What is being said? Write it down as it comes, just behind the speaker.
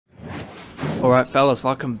Alright fellas,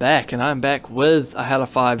 welcome back, and I'm back with a Halo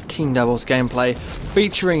 5 Team Doubles gameplay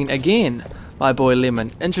featuring, again, my boy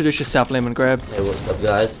Lemon. Introduce yourself, Lemon Grab. Hey, what's up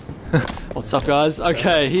guys? What's up guys?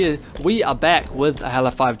 Okay, here we are back with a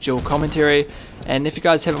Halo 5 dual commentary, and if you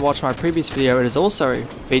guys haven't watched my previous video, it is also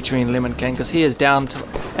featuring Lemon King, because he is down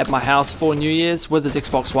at my house for New Year's with his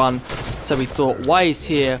Xbox One, so we thought while he's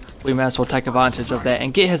here, we may as well take advantage of that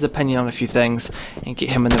and get his opinion on a few things, and get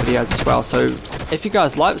him in the videos as well. So if you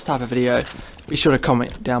guys like this type of video, be sure to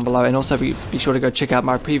comment down below, and also be sure to go check out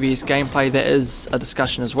my previous gameplay. There is a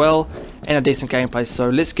discussion as well, and a decent gameplay, so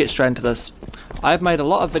let's get straight into this. I've made a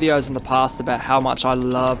lot of videos in the past about how much I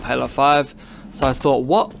love Halo 5, so I thought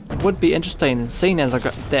what would be interesting, and seeing as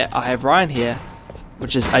I have Ryan here,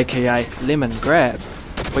 which is aka Lemon Grab,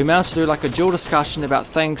 we managed to do like a dual discussion about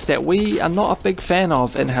things that we are not a big fan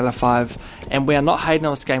of in Halo 5, and we are not hating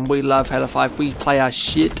on this game. We love Halo 5, we play our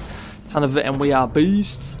shit ton of it, and we are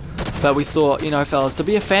beasts. But we thought, you know fellas, to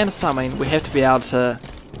be a fan of something, we have to be able to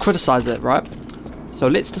criticize it, right? So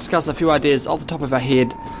let's discuss a few ideas off the top of our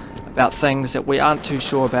head about things that we aren't too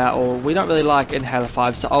sure about, or we don't really like in Halo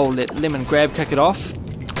 5. So I'll let Lemon Grab kick it off.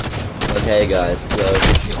 Okay guys, so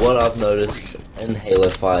what I've noticed in Halo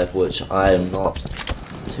 5, which I am not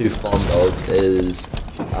too fond of, is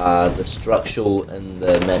the structural in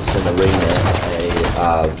the maps and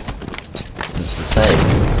arena the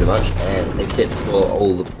same pretty much, and except for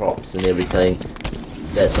all the props and everything,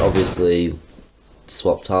 that's obviously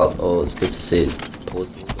swapped up. Or it's good to see it.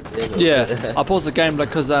 Pause a little bit there, yeah, I paused the game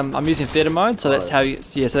because I'm using theater mode, so that's how you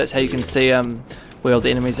so that's how you can see where all the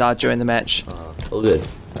enemies are during the match. All good.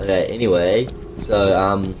 Okay, anyway,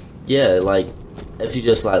 so yeah, like if you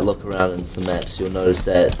just like look around in some maps, you'll notice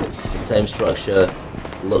that it's the same structure,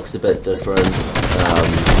 looks a bit different.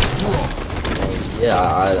 Yeah,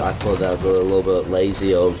 I thought that was a little bit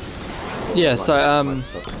lazy of. Yeah, so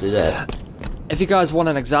to do that. If you guys want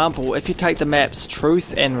an example, if you take the maps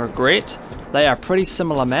Truth and Regret, they are pretty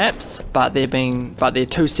similar maps, but they're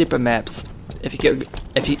two separate maps. If you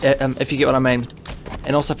get what I mean.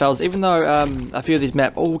 And also, fellas, even though a few of these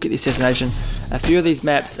maps, get the assassination. A few of these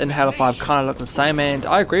maps in Halo 5 kind of look the same, and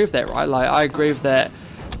I agree with that, right? Like, I agree with that.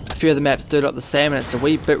 A few of the maps do look the same, and it's a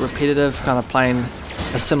wee bit repetitive, kind of playing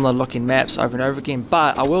a similar looking maps over and over again.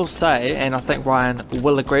 But I will say, and I think Ryan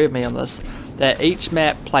will agree with me on this, that each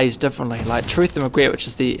map plays differently. Like Truth and Regret, which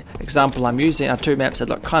is the example I'm using, are two maps that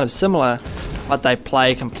look kind of similar, but they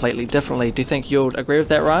play completely differently. Do you think you'll agree with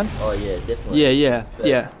that, Ryan? Oh yeah, definitely.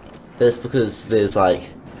 Yeah. That's because there's like,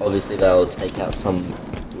 obviously they'll take out some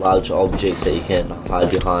large objects that you can hide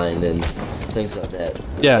behind and things like that.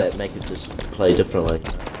 Yeah. That make it just play differently.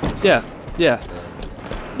 Yeah.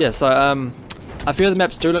 So a few of the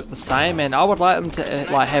maps do look the same, and I would like them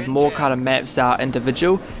to like have more kind of maps that are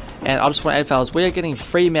individual. And I just want to add, fellas, we are getting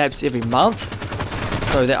free maps every month,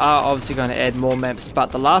 so they are obviously going to add more maps. But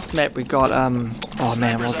the last map we got, oh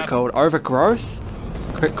man, what was it called? Overgrowth?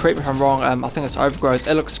 Correct me if I'm wrong. I think it's Overgrowth.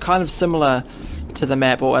 It looks kind of similar to the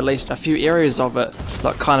map, or at least a few areas of it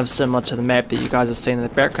look kind of similar to the map that you guys have seen in the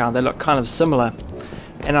background. They look kind of similar,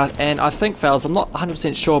 and I think, fellas, I'm not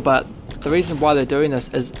 100% sure, but the reason why they're doing this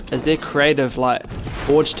is their creative, like,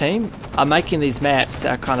 Forge team are making these maps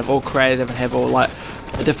that are kind of all creative and have all like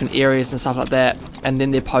the different areas and stuff like that, and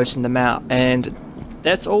then they're posting them out, and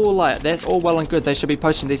that's all well and good. They should be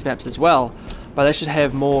posting these maps as well, but they should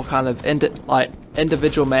have more kind of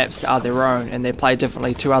individual maps that are their own, and they play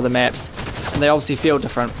differently to other maps, and they obviously feel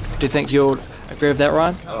different. Do you think you'll agree with that,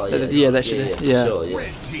 Ryan? Oh yeah. Sure,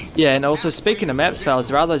 yeah. Yeah, and also speaking of maps, fellas,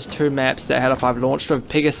 there are those two maps that Halo 5 launched with,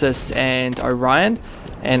 Pegasus and Orion,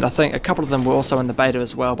 and I think a couple of them were also in the beta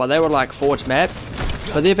as well, but they were like Forge maps,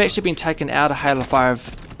 but they've actually been taken out of Halo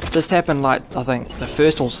 5. This happened like, I think, the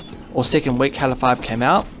first or second week Halo 5 came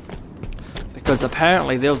out, because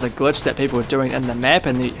apparently there was a glitch that people were doing in the map,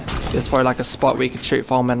 and there's probably like a spot where you could shoot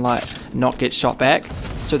from and like not get shot back.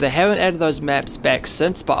 So they haven't added those maps back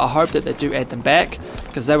since, but I hope that they do add them back,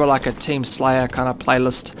 because they were like a Team Slayer kind of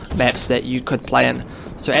playlist maps that you could play in.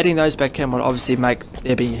 So adding those back in would obviously make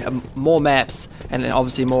there be more maps, and then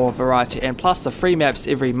obviously more variety, and plus the free maps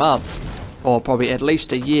every month, or probably at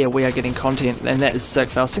least a year, we are getting content, and that is sick,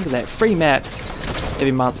 fellas. Think of that, free maps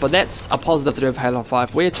every month. But that's a positive to do with Halo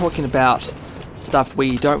 5. We're talking about stuff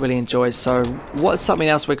we don't really enjoy, so what's something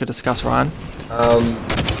else we could discuss, Ryan?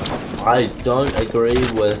 I don't agree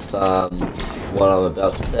with what I'm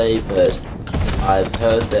about to say, but I've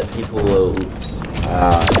heard that people will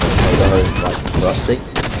they don't like rusting.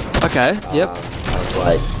 Okay, yep. Kind of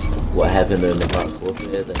like what happened in Advanced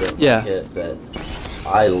Warfare. They don't like it, but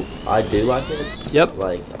I do like it. Yep.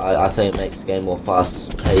 Like I think it makes the game more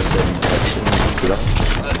fast paced and action. You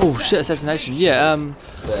know? Oh shit, assassination. Yeah,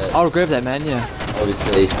 But I'll agree with that, man. Yeah.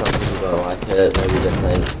 obviously, some people don't like it. Maybe they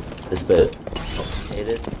think it's a bit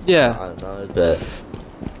complicated. Yeah. I don't know, but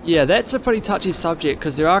Yeah, that's a pretty touchy subject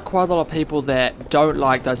because there are quite a lot of people that don't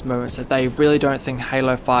like those movements. That they really don't think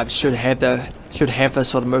Halo 5 should have those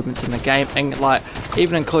sort of movements in the game, and like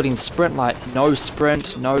even including sprint, like no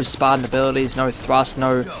sprint, no Spartan abilities, no thrust,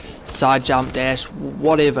 no side jump, dash,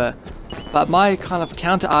 whatever. But my kind of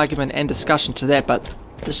counter argument and discussion to that, but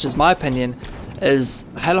this is just my opinion, is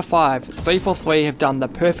Halo 5 343 have done the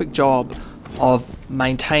perfect job of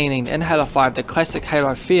maintaining in Halo 5 the classic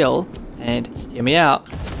Halo feel, and hear me out,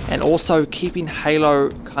 and also keeping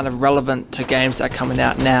Halo kind of relevant to games that are coming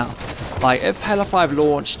out now. Like if Halo 5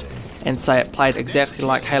 launched and say it played exactly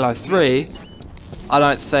like Halo 3, I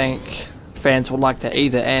don't think fans will like that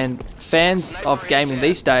either. And fans of gaming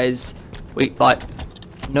these days,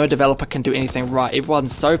 no developer can do anything right.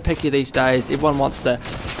 Everyone's so picky these days. Everyone wants the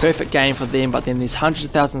perfect game for them, but then there's hundreds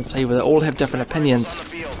of thousands of people that all have different opinions.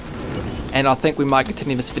 And I think we might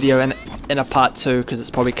continue this video in a part 2 because it's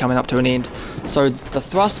probably coming up to an end. So the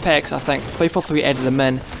thrust packs, I think 343 added them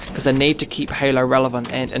in because they need to keep Halo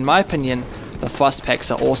relevant, and in my opinion the thrust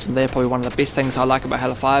packs are awesome. They're probably one of the best things I like about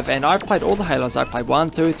Halo 5, and I played all the Halos. I played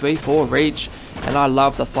 1, 2, 3, 4, Reach, and I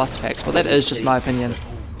love the thrust packs, but that is just my opinion.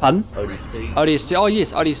 Pardon? ODST. ODST, oh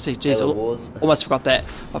yes, ODST, jeez, Halo Wars. almost forgot that.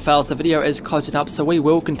 But fellas, the video is closing up, so we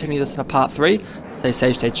will continue this in a part 3. Stay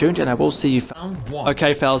safe, stay tuned, and I will see you.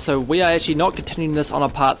 Okay fellas, so we are actually not continuing this on a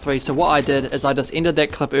part 3, so what I did is I just ended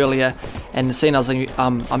that clip earlier, and the scene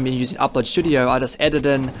I'm using Upload Studio, I just added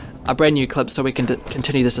in a brand new clip so we can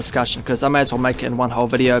continue this discussion, because I may as well make it in one whole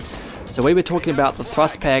video. So we were talking about the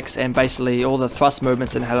thrust packs and basically all the thrust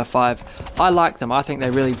movements in Halo 5. I like them. I think they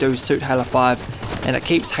really do suit Halo 5, and it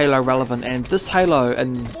keeps Halo relevant. And this Halo,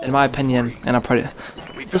 in my opinion, and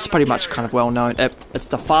this is pretty much kind of well known, it's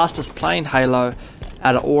the fastest playing Halo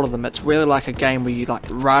out of all of them. It's really like a game where you like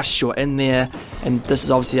rush, you're in there, and this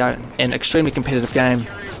is obviously an extremely competitive game.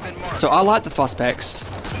 So I like the thrust packs.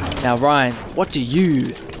 Now Ryan, what do you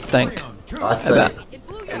think about?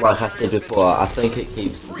 Like I said before, I think it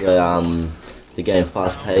keeps the game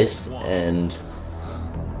fast paced, and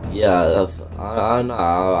yeah, I don't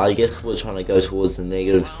know. I guess we're trying to go towards the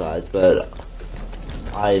negative sides, but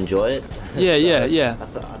I enjoy it. Yeah. I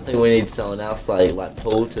think we need someone else like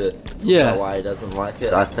Paul to talk about why he doesn't like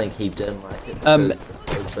it. I think he didn't like it.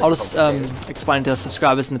 I'll just explain to the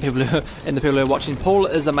subscribers and the people who are watching. Paul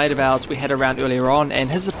is a mate of ours we had around earlier on, and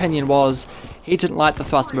his opinion was he didn't like the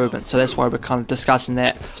thrust movement, so that's why we're kind of discussing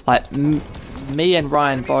that. Like me and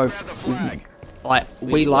Ryan both, like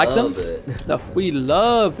we like them. No, we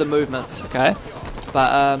love the movements, okay?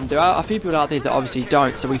 But there are a few people out there that obviously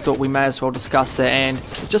don't, so we thought we may as well discuss that and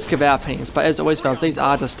just give our opinions. But as always, fellas, these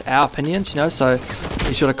are just our opinions, you know, so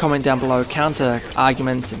be sure to comment down below counter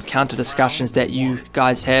arguments and counter discussions that you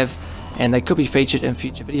guys have, and they could be featured in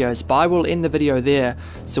future videos. But I will end the video there.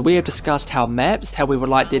 So we have discussed how we would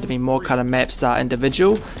like there to be more kind of maps are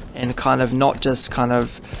individual and kind of not just kind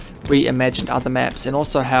of reimagined other maps, and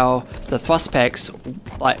also how the thrust packs,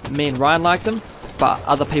 like me and Ryan like them, but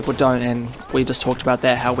other people don't, and we just talked about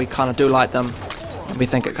that, how we kind of do like them, and we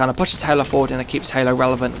think it kind of pushes Halo forward and it keeps Halo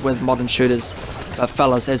relevant with modern shooters. But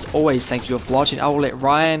fellas, as always, thank you for watching. I will let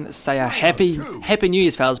Ryan say a happy New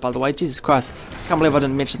Year's, fellas, by the way. Jesus Christ, I can't believe I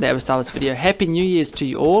didn't mention that at the start of this video. Happy New Year's to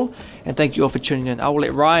you all, and thank you all for tuning in. I will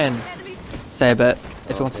let Ryan say a bit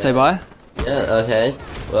if he wants to say bye. Yeah, okay.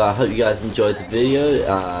 Well, I hope you guys enjoyed the video.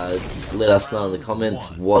 Let us know in the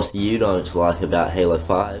comments what you don't like about Halo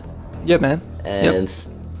 5. Yeah, man. And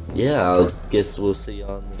yeah, I guess we'll see you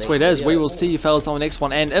on the next Sweet as. video. We will see you fellas on the next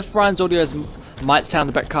one. And if Ryan's audios might sound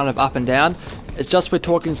a bit kind of up and down, it's just we're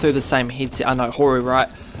talking through the same headset. I know, Horu, right?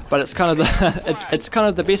 But it's kind of the it's kind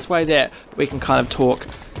of the best way that we can kind of talk,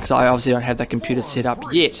 because I obviously don't have the computer set up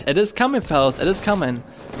yet. It is coming, fellas. It is coming,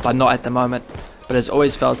 but not at the moment. But as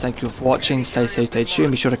always, fellas, thank you for watching. Stay safe, stay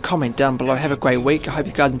tuned. Be sure to comment down below. Have a great week. I hope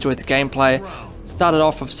you guys enjoyed the gameplay. Started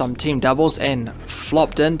off with some team doubles and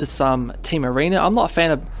flopped into some team arena. I'm not a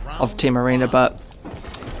fan of team arena, but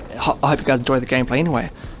I hope you guys enjoyed the gameplay anyway.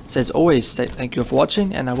 So as always, thank you for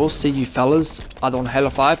watching, and I will see you fellas either on Halo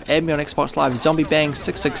 5, add me on Xbox Live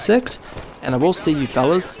ZombieBang666, and I will see you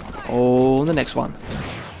fellas on the next one.